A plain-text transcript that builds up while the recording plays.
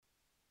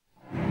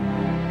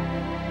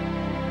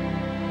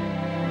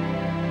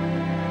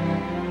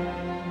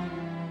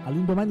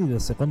All'indomani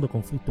del secondo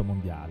conflitto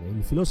mondiale,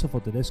 il filosofo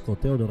tedesco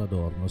Theodor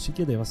Adorno si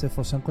chiedeva se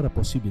fosse ancora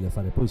possibile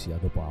fare poesia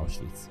dopo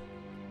Auschwitz.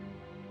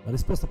 La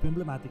risposta più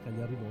emblematica gli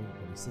arrivò in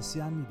quegli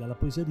stessi anni dalla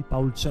poesia di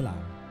Paul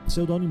Celan,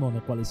 pseudonimo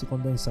nel quale si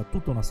condensa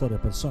tutta una storia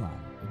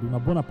personale ed una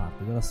buona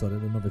parte della storia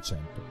del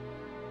Novecento.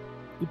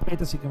 Il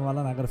poeta si chiamava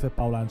all'anagrafe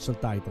Paul Anschel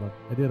Teitler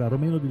ed era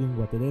romeno di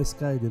lingua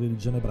tedesca e di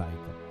religione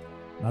ebraica.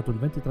 Nato il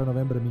 23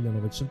 novembre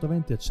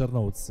 1920 a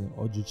Czernowtz,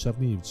 oggi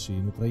Czernivtsi,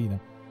 in Ucraina,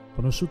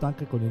 conosciuta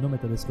anche con il nome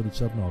tedesco di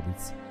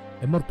Czernowitz,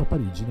 è morto a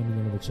Parigi nel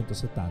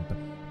 1970,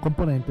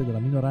 componente della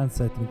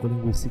minoranza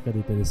etnico-linguistica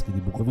dei tedeschi di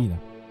Bucovina.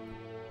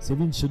 Si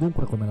evince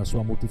dunque come la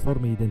sua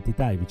multiforme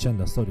identità e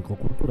vicenda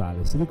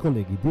storico-culturale si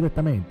ricolleghi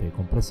direttamente ai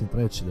complessi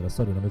intrecci della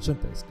storia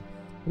novecentesca,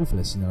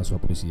 riflessi nella sua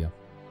poesia.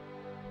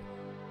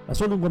 La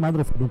sua lingua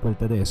madre fu dunque il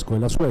tedesco e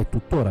la sua è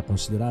tuttora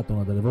considerata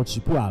una delle voci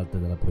più alte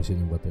della poesia in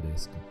lingua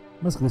tedesca,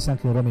 ma scrisse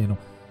anche in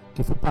romeno,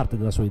 che fu parte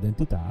della sua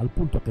identità, al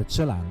punto che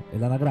Celan è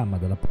l'anagramma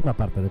della prima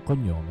parte del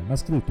cognome, ma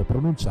scritto e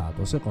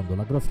pronunciato secondo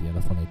la grafia e la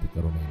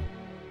fonetica romena.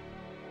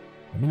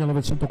 Nel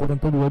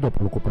 1942,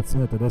 dopo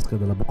l'occupazione tedesca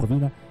della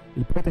Bucovina,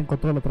 il poeta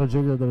incontrò la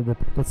tragedia delle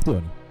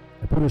deportazioni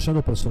e pur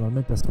riuscendo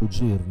personalmente a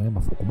sfuggirne,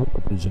 ma fu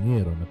comunque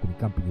prigioniero in alcuni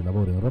campi di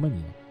lavoro in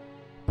Romania,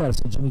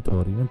 perse i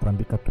genitori,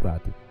 entrambi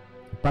catturati.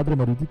 Il padre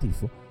morì di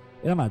tifo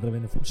e la madre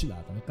venne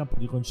fucilata nel campo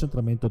di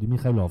concentramento di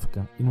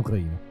Mikhailovka, in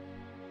Ucraina.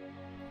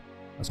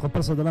 La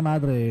scomparsa della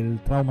madre è il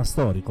trauma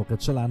storico che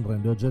Celan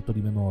rende oggetto di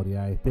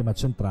memoria e tema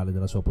centrale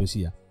della sua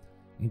poesia,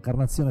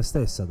 incarnazione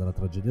stessa della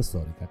tragedia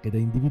storica che da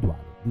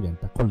individuale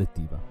diventa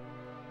collettiva.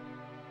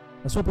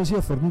 La sua poesia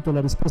ha fornito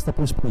la risposta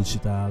più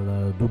esplicita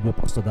al dubbio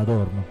posto da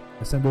Adorno,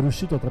 essendo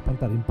riuscito a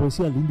trapantare in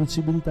poesia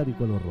l'indicibilità di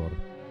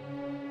quell'orrore.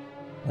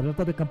 La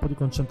realtà del campo di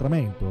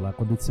concentramento, la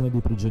condizione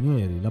dei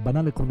prigionieri, la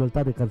banale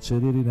crudeltà dei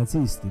carcerieri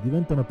nazisti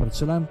diventano per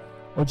Celan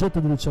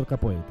oggetto di ricerca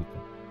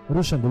poetica,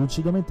 riuscendo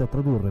lucidamente a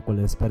tradurre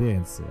quelle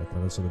esperienze,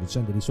 attraverso le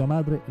vicende di sua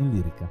madre, in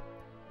lirica,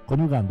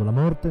 coniugando la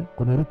morte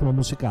con il ritmo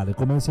musicale,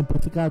 come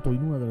esemplificato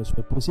in una delle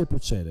sue poesie più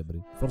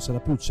celebri, forse la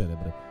più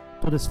celebre,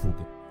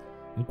 Todesfuge,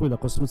 in cui la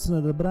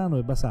costruzione del brano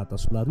è basata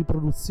sulla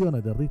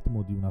riproduzione del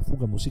ritmo di una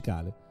fuga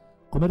musicale,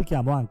 come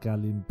richiamo anche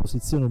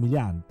all'imposizione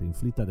umiliante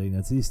inflitta dai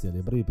nazisti agli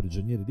ebrei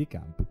prigionieri dei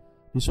campi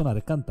di suonare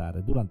e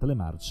cantare durante le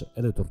marce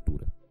e le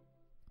torture.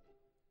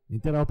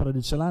 L'intera opera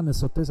di Celan è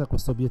sottesa a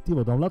questo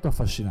obiettivo da un lato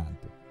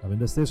affascinante,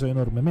 avendo esteso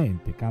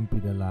enormemente i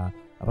campi della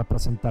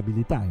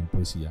rappresentabilità in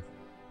poesia,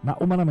 ma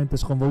umanamente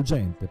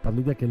sconvolgente per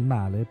l'idea che il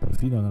male,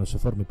 perfino nelle sue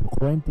forme più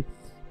cruenti,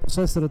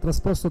 possa essere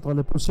trasposto tra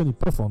le pulsioni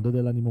profonde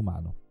dell'animo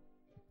umano.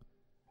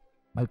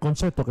 Ma il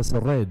concetto che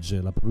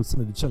sorregge la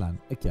produzione di Celan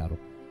è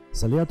chiaro.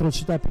 Se le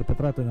atrocità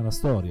perpetrate nella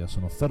storia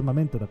sono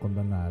fermamente da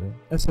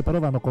condannare, esse però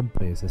vanno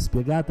comprese,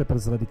 spiegate per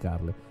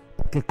sradicarle,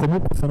 perché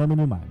comunque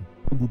fenomeni umani,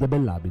 quindi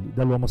debellabili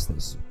dall'uomo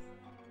stesso.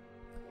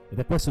 Ed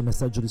è questo il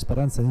messaggio di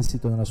speranza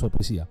insito nella sua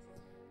poesia.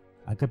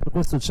 Anche per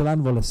questo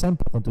Celan volle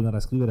sempre continuare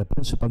a scrivere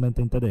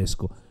principalmente in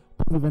tedesco,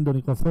 pur vivendo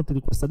nei confronti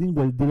di questa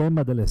lingua il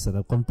dilemma dell'essere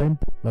al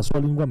contempo la sua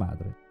lingua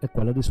madre e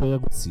quella dei suoi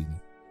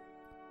aguzzini.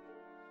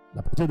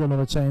 La poesia del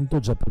Novecento,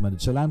 già prima di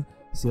Celan,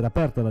 si era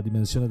aperta alla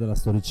dimensione della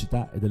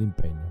storicità e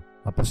dell'impegno,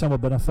 ma possiamo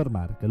ben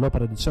affermare che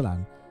l'opera di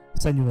Celan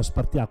segna uno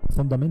spartiacque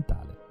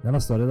fondamentale nella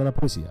storia della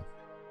poesia.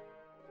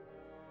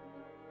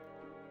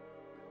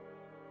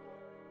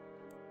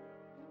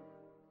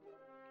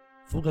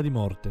 Fuga di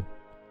morte,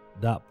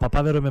 da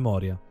Papavero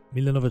Memoria,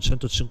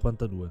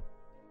 1952.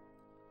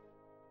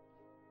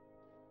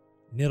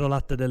 Nero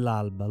latte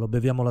dell'alba, lo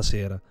beviamo la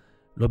sera,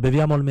 lo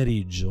beviamo al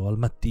meriggio, al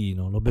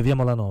mattino, lo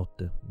beviamo la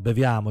notte,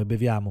 beviamo e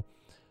beviamo.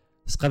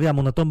 Scaviamo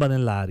una tomba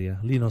nell'aria,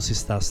 lì non si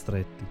sta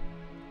stretti.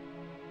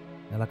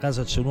 Nella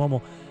casa c'è un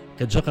uomo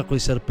che gioca coi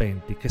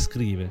serpenti, che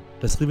scrive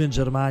in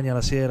Germania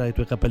la sera i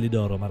tuoi capelli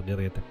d'oro,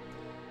 Margherete.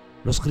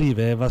 Lo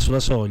scrive e va sulla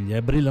soglia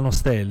e brillano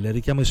stelle,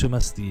 richiama i suoi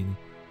mastini.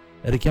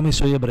 E richiama i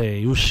suoi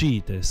ebrei,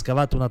 uscite,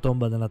 scavate una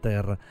tomba nella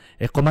terra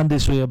e comanda i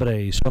suoi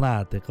ebrei,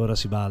 suonate che ora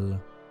si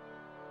balla.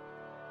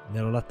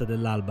 Nero latte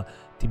dell'alba,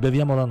 ti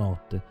beviamo la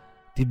notte,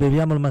 ti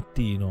beviamo al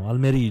mattino, al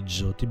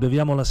meriggio, ti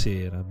beviamo la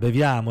sera,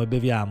 beviamo e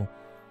beviamo.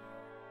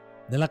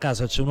 Nella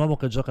casa c'è un uomo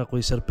che gioca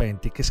coi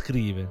serpenti, che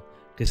scrive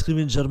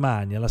in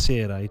Germania la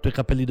sera i tuoi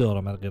capelli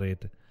d'oro,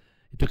 Margherete,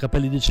 i tuoi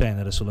capelli di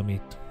cenere sulla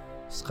mitto.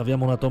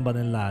 Scaviamo una tomba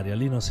nell'aria,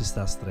 lì non si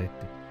sta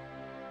stretti.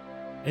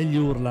 Egli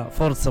urla,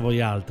 forza voi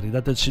altri,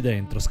 dateci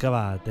dentro,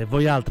 scavate, e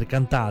voi altri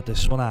cantate,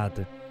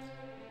 suonate.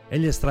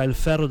 Egli estrae il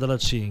ferro dalla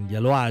cinghia,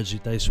 lo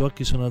agita, i suoi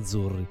occhi sono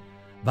azzurri.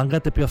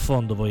 Vangate più a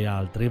fondo voi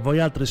altri, e voi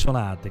altri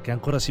suonate, che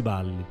ancora si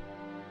balli.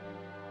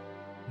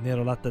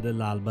 Nero latte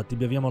dell'alba, ti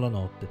beviamo la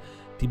notte,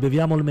 ti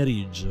beviamo al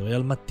meriggio, e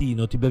al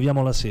mattino ti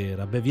beviamo la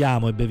sera,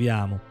 beviamo e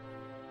beviamo.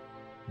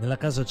 Nella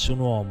casa c'è un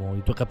uomo,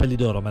 i tuoi capelli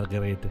d'oro,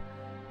 Margherete,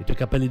 i tuoi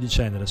capelli di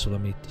cenere sulla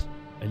mitto.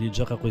 Egli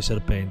gioca coi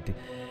serpenti.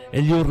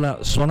 Egli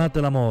urla,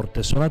 suonate la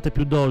morte, suonate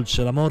più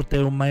dolce, la morte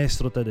è un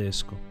maestro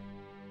tedesco.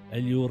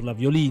 Egli urla,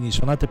 violini,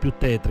 suonate più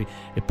tetri,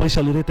 e poi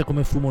salirete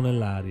come fumo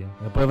nell'aria,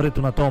 e poi avrete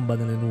una tomba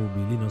nelle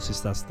nubi, lì non si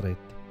sta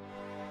stretti.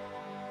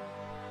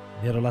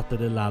 Nero latte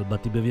dell'alba,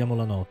 ti beviamo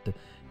la notte,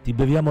 Ti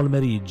beviamo al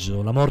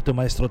meriggio, la morte è un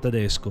maestro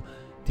tedesco.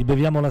 Ti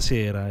beviamo la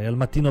sera e al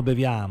mattino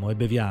beviamo e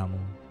beviamo.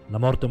 La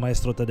morte è un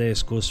maestro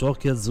tedesco, il suo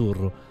occhio è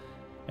azzurro.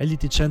 Egli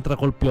ti centra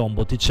col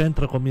piombo, ti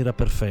centra con mira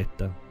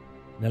perfetta.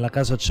 Nella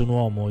casa c'è un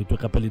uomo, i tuoi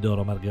capelli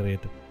d'oro,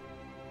 Margherita.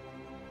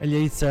 Egli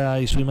aizza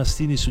i suoi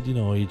mastini su di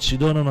noi, ci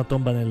dona una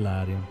tomba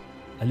nell'aria.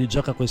 Egli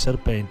gioca coi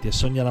serpenti e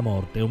sogna la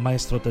morte, è un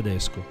maestro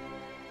tedesco.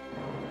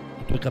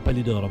 I tuoi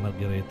capelli d'oro,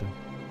 Margherita.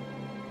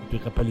 I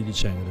tuoi capelli di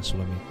cenere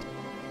sulla mita.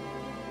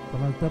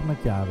 Con alterna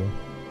chiave,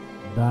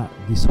 da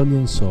Di soglia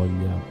in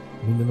soglia,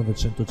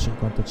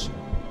 1955.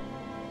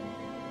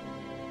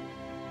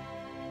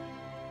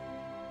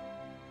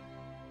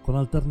 Con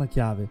alterna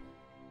chiave,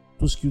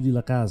 tu schiudi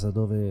la casa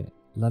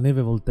dove la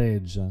neve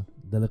volteggia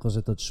delle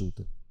cose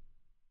taciute.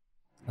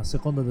 A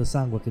seconda del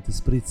sangue che ti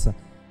sprizza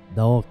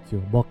da occhio,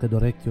 bocca ed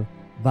orecchio,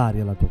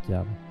 varia la tua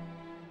chiave.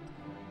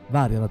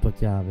 Varia la tua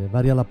chiave,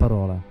 varia la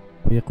parola,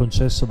 cui è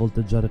concesso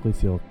volteggiare coi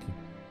fiocchi.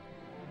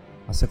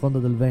 A seconda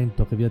del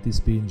vento che via ti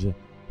spinge,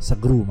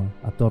 s'aggruma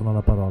attorno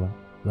alla parola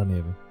la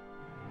neve.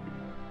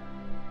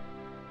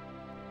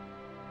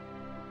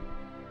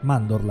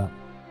 Mandorla,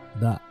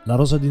 da La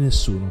rosa di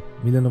nessuno,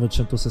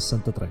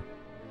 1963.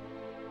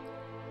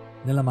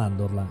 Nella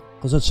mandorla,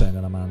 cosa c'è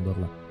nella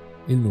mandorla?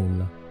 Il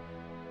nulla.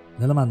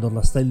 Nella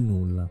mandorla sta il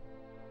nulla.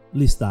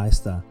 Lì sta e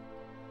sta.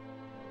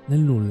 Nel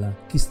nulla,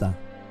 chi sta?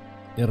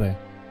 Il re.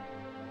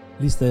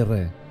 Lì sta il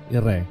re,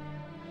 il re.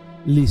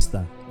 Lì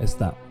sta e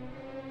sta.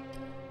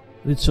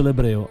 Ricciolo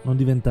ebreo, non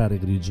diventare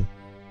grigio.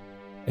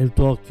 E il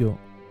tuo occhio,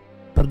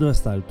 per dove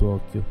sta il tuo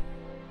occhio?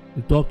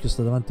 Il tuo occhio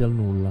sta davanti al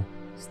nulla,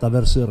 sta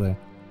verso il re.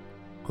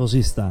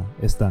 Così sta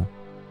e sta.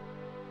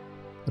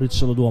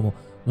 Ricciolo d'uomo,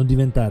 non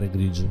diventare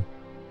grigio.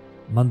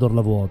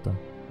 Mandorla vuota,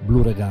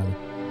 blu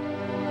regale.